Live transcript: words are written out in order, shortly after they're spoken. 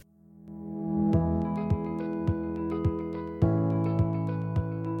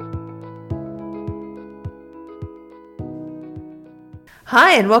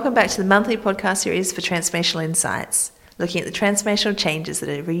Hi, and welcome back to the monthly podcast series for Transformational Insights, looking at the transformational changes that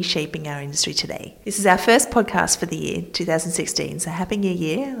are reshaping our industry today. This is our first podcast for the year 2016, so happy new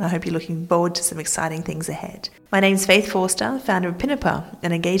year, and I hope you're looking forward to some exciting things ahead. My name's Forster, founder of Pinnaper,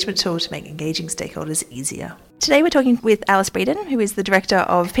 an engagement tool to make engaging stakeholders easier. Today we're talking with Alice Breeden, who is the Director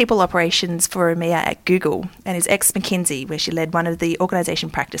of People Operations for EMEA at Google and is ex-McKinsey, where she led one of the organisation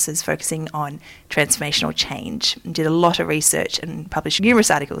practices focusing on transformational change and did a lot of research and published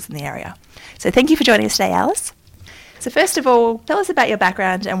numerous articles in the area. So thank you for joining us today, Alice. So first of all, tell us about your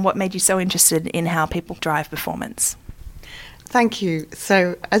background and what made you so interested in how people drive performance. Thank you.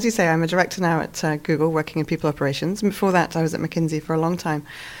 So, as you say, I'm a director now at Google, working in people operations. And before that, I was at McKinsey for a long time.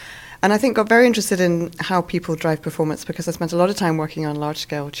 And I think got very interested in how people drive performance because I spent a lot of time working on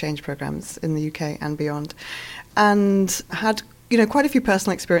large-scale change programs in the UK and beyond, and had quite a few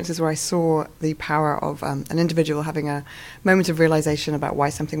personal experiences where I saw the power of an individual having a moment of realization about why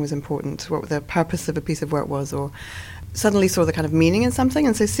something was important, what the purpose of a piece of work was, or suddenly saw the kind of meaning in something.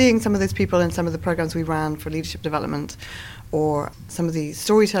 And so seeing some of those people in some of the programs we ran for leadership development or some of the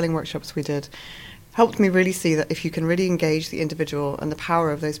storytelling workshops we did helped me really see that if you can really engage the individual and the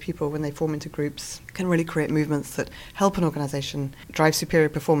power of those people when they form into groups, can really create movements that help an organization drive superior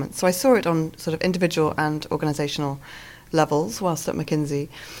performance. So I saw it on sort of individual and organizational levels whilst at McKinsey.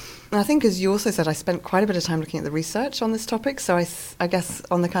 And I think, as you also said, I spent quite a bit of time looking at the research on this topic. So I guess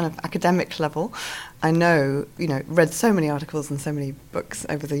on the kind of academic level, I know, read so many articles and so many books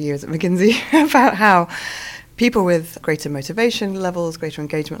over the years at McKinsey about how people with greater motivation levels, greater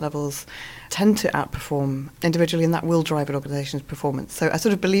engagement levels, tend to outperform individually, and that will drive an organization's performance. So I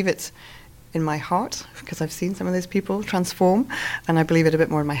sort of believe it in my heart because I've seen some of those people transform, and I believe it a bit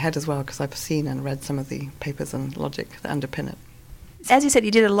more in my head as well because I've seen and read some of the papers and logic that underpin it. As you said, you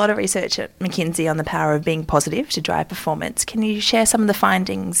did a lot of research at McKinsey on the power of being positive to drive performance. Can you share some of the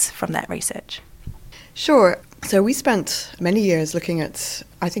findings from that research? Sure. So we spent many years looking at,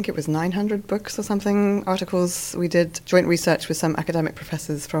 I think it was 900 books or something, articles. We did joint research with some academic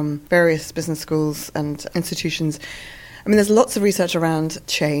professors from various business schools and institutions. I mean, there's lots of research around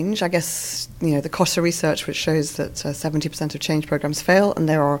change. I guess, the Costa research, which shows that 70% of change programs fail, and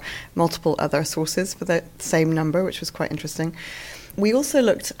there are multiple other sources for that same number, which was quite interesting. We also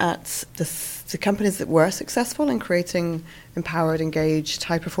looked at the companies that were successful in creating empowered, engaged,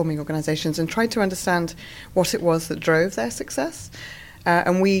 high-performing organizations and tried to understand what it was that drove their success.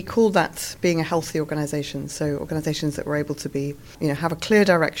 And we called that being a healthy organization. So organizations that were able to be, have a clear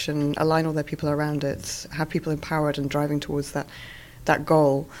direction, align all their people around it, have people empowered and driving towards that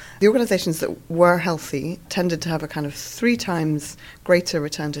goal. The organizations that were healthy tended to have a kind of 3 times greater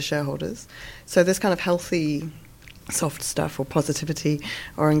return to shareholders. So this kind of healthy soft stuff or positivity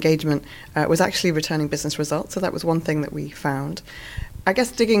or engagement was actually returning business results. So that was one thing that we found. I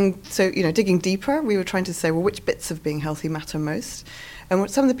guess digging deeper, we were trying to say, well, which bits of being healthy matter most? And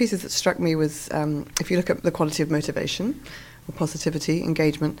some of the pieces that struck me was, if you look at the quality of motivation, or positivity,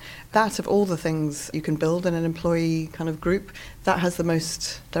 engagement, that of all the things you can build in an employee kind of group, that has the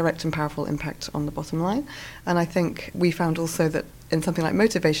most direct and powerful impact on the bottom line. And I think we found also that in something like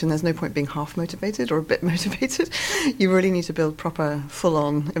motivation, there's no point being half motivated or a bit motivated. You really need to build proper,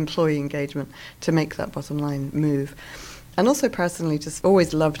 full-on employee engagement to make that bottom line move. And also personally, just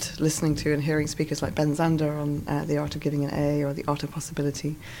always loved listening to and hearing speakers like Ben Zander on the art of giving an A or the art of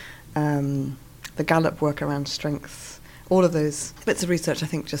possibility, the Gallup work around strengths. All of those bits of research, I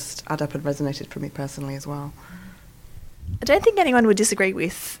think, just add up and resonated for me personally as well. I don't think anyone would disagree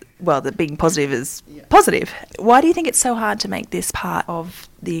with, that being positive is positive. Why do you think it's so hard to make this part of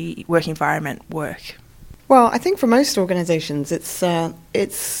the work environment work? Well, I think for most organizations,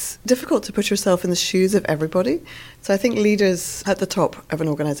 it's difficult to put yourself in the shoes of everybody. So I think leaders at the top of an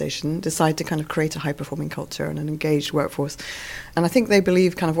organization decide to kind of create a high-performing culture and an engaged workforce. And I think they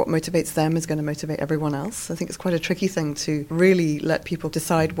believe kind of what motivates them is going to motivate everyone else. I think it's quite a tricky thing to really let people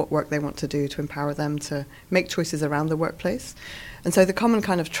decide what work they want to do, to empower them to make choices around the workplace. And so the common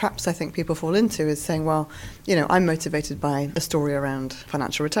kind of traps I think people fall into is saying, well, I'm motivated by a story around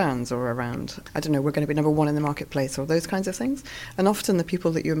financial returns or around, we're going to be number one in the marketplace or those kinds of things. And often the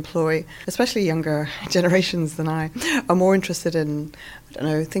people that you employ, especially younger generations than I, are more interested in,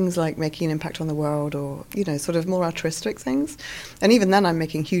 things like making an impact on the world or, sort of more altruistic things. And even then I'm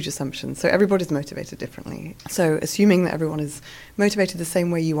making huge assumptions. So everybody's motivated differently. So assuming that everyone is motivated the same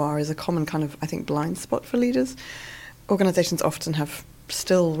way you are is a common kind of, I think, blind spot for leaders. Organizations often have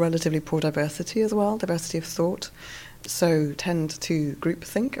still relatively poor diversity as well, diversity of thought. so tend to group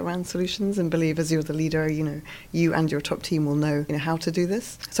think around solutions and believe as you're the leader, you and your top team will know, how to do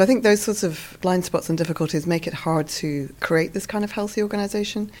this. So I think those sorts of blind spots and difficulties make it hard to create this kind of healthy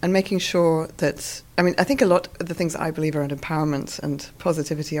organisation, and making sure that, I think a lot of the things that I believe around empowerment and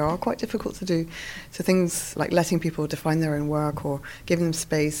positivity are quite difficult to do. So things like letting people define their own work or giving them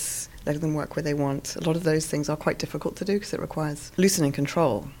space, letting them work where they want. A lot of those things are quite difficult to do because it requires loosening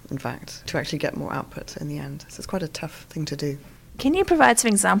control, in fact, to actually get more output in the end. So it's quite a tough thing to do. Can you provide some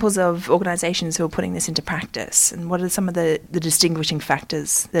examples of organisations who are putting this into practice, and what are some of the distinguishing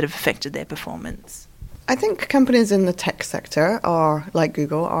factors that have affected their performance? I think companies in the tech sector like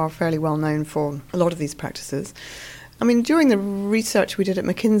Google, are fairly well known for a lot of these practices. During the research we did at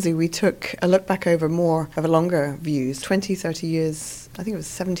McKinsey, we took a look back over more of a longer views, 20, 30 years, I think it was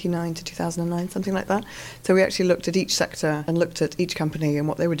 79 to 2009, something like that. So we actually looked at each sector and looked at each company and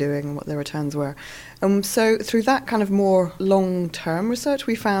what they were doing and what their returns were. So through that kind of more long-term research,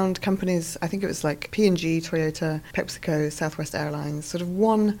 we found companies, I think it was like P&G, Toyota, PepsiCo, Southwest Airlines, sort of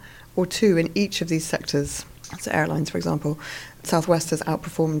one or two in each of these sectors. So airlines, for example, Southwest has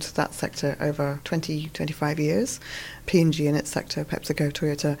outperformed that sector over 20, 25 years. P&G in its sector, PepsiCo,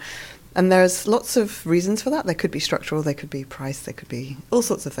 Toyota. And there's lots of reasons for that. They could be structural, they could be price, they could be all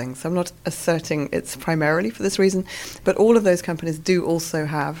sorts of things. I'm not asserting it's primarily for this reason, but all of those companies do also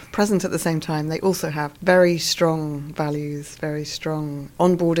have, present at the same time, they also have very strong values, very strong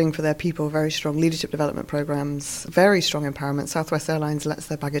onboarding for their people, very strong leadership development programs, very strong empowerment. Southwest Airlines lets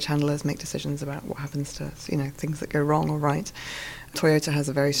their baggage handlers make decisions about what happens to, things that go wrong or right. Toyota has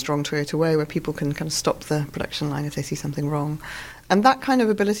a very strong Toyota Way where people can kind of stop the production line if they see something wrong. And that kind of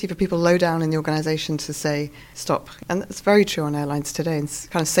ability for people low down in the organisation to say, stop. And that's very true on airlines today. And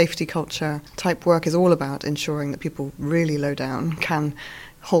kind of safety culture type work is all about ensuring that people really low down can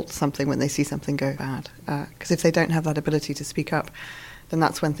halt something when they see something go bad. Because if they don't have that ability to speak up, then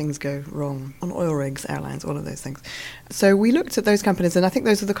that's when things go wrong on oil rigs, airlines, all of those things. So we looked at those companies, and I think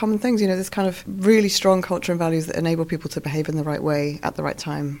those are the common things, this kind of really strong culture and values that enable people to behave in the right way at the right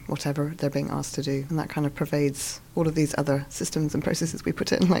time, whatever they're being asked to do. And that kind of pervades all of these other systems and processes we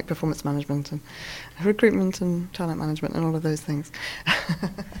put in, like performance management and recruitment and talent management and all of those things.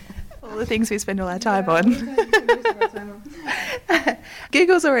 All the things we spend all our time on.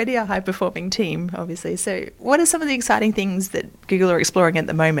 Google's already a high-performing team, obviously. So what are some of the exciting things that Google are exploring at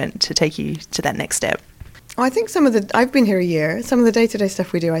the moment to take you to that next step? I think I've been here a year. Some of the day-to-day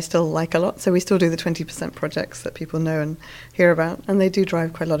stuff we do I still like a lot. So we still do the 20% projects that people know and hear about. And they do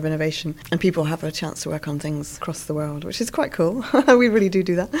drive quite a lot of innovation. And people have a chance to work on things across the world, which is quite cool. We really do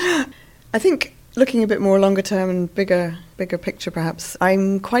that. I think looking a bit more longer term and bigger picture perhaps,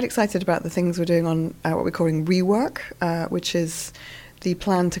 I'm quite excited about the things we're doing on what we're calling rework, which is the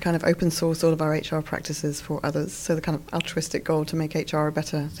plan to kind of open source all of our HR practices for others. So the kind of altruistic goal to make HR a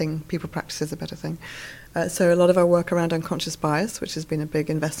better thing, people practices a better thing. So a lot of our work around unconscious bias, which has been a big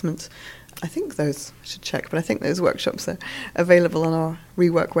investment. I think those, I should check, but I think those workshops are available on our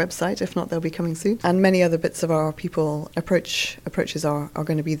Rework website. If not, they'll be coming soon. And many other bits of our people approaches are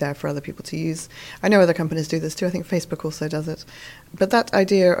going to be there for other people to use. I know other companies do this too. I think Facebook also does it. But that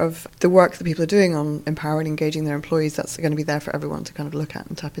idea of the work that people are doing on empowering, engaging their employees, that's going to be there for everyone to kind of look at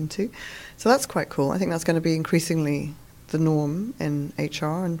and tap into. So that's quite cool. I think that's going to be increasingly the norm in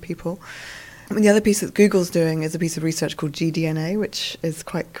HR and people. And the other piece that Google's doing is a piece of research called GDNA, which is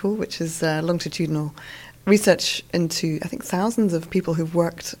quite cool, which is longitudinal research into, I think, thousands of people who've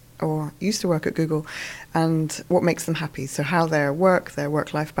worked or used to work at Google and what makes them happy. So how their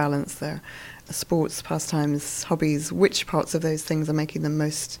work-life balance, their sports, pastimes, hobbies, which parts of those things are making them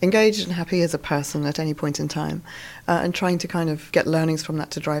most engaged and happy as a person at any point in time, and trying to kind of get learnings from that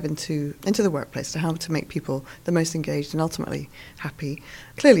to drive into the workplace, to how to make people the most engaged and ultimately happy,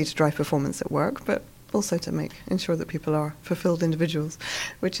 clearly to drive performance at work, but also to ensure that people are fulfilled individuals,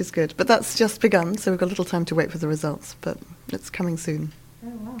 which is good. But that's just begun, so we've got a little time to wait for the results, but it's coming soon. Oh,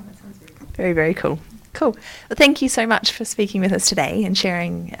 wow, that sounds very, very cool. Cool. Well, thank you so much for speaking with us today and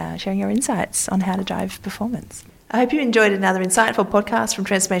sharing your insights on how to drive performance. I hope you enjoyed another insightful podcast from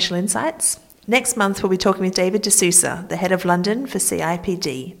Transformational Insights. Next month, we'll be talking with David D'Souza, the head of London for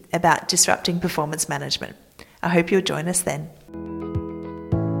CIPD, about disrupting performance management. I hope you'll join us then.